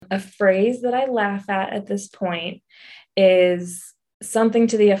A phrase that I laugh at this point is something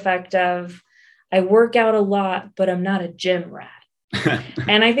to the effect of, I work out a lot, but I'm not a gym rat.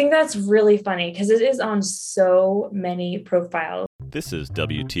 And I think that's really funny because it is on so many profiles. This is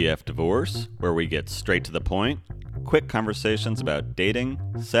WTF Divorce, where we get straight to the point, quick conversations about dating,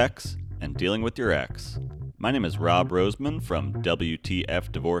 sex, and dealing with your ex. My name is Rob Roseman from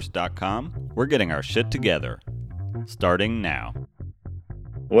WTFdivorce.com. We're getting our shit together. Starting now.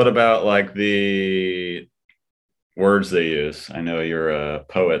 What about like the words they use? I know you're a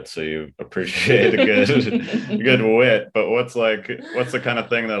poet, so you appreciate a good wit, but what's the kind of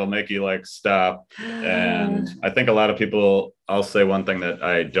thing that'll make you like stop? And I think a lot of people, I'll say one thing that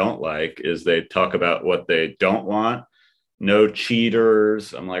I don't like is they talk about what they don't want. No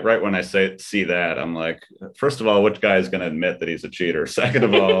cheaters. I'm like, right when I see that, I'm like, first of all, which guy is going to admit that he's a cheater? Second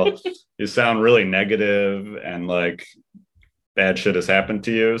of all, you sound really negative and like bad shit has happened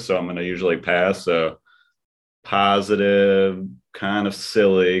to you. So I'm going to usually pass. So positive, kind of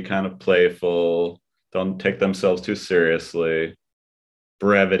silly, kind of playful, don't take themselves too seriously.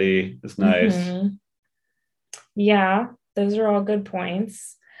 Brevity is nice. Mm-hmm. Yeah, those are all good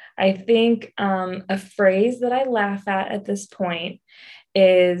points. I think a phrase that I laugh at this point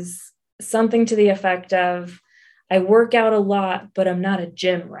is something to the effect of, I work out a lot, but I'm not a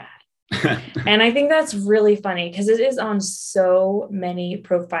gym rat. And I think that's really funny because it is on so many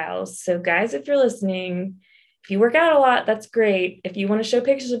profiles. So guys, if you're listening, if you work out a lot, that's great. If you want to show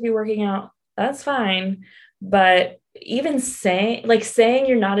pictures of you working out, that's fine. But even saying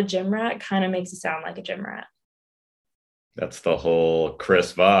you're not a gym rat kind of makes you sound like a gym rat. That's the whole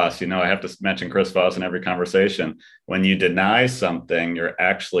Chris Voss. I have to mention Chris Voss in every conversation. When you deny something, you're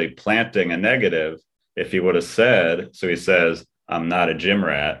actually planting a negative. If he would have said, so he says, I'm not a gym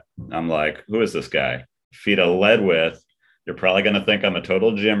rat. I'm like, who is this guy? Feet of lead with. You're probably going to think I'm a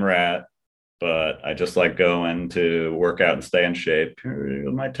total gym rat, but I just like going to work out and stay in shape.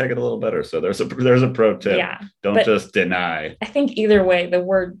 You might take it a little better. So there's a pro tip. Yeah, don't just deny. I think either way,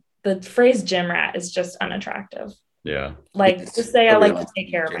 the phrase gym rat is just unattractive. Yeah. Like just say I like to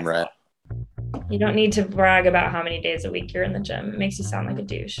take care of myself. You don't need to brag about how many days a week you're in the gym. It makes you sound like a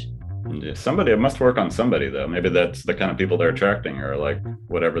douche. Yeah, somebody, it must work on somebody though. Maybe that's the kind of people they're attracting, or like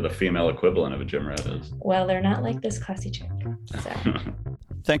whatever the female equivalent of a gym rat is. Well, they're not like this classy chick. So.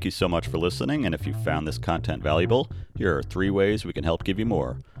 Thank you so much for listening, and if you found this content valuable, here are 3 ways we can help give you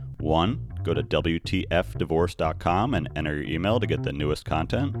more. 1, go to WTFdivorce.com and enter your email to get the newest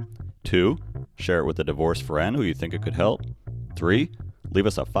content. 2, share it with a divorced friend who you think it could help. 3, leave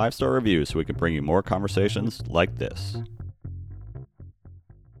us a 5-star review so we can bring you more conversations like this.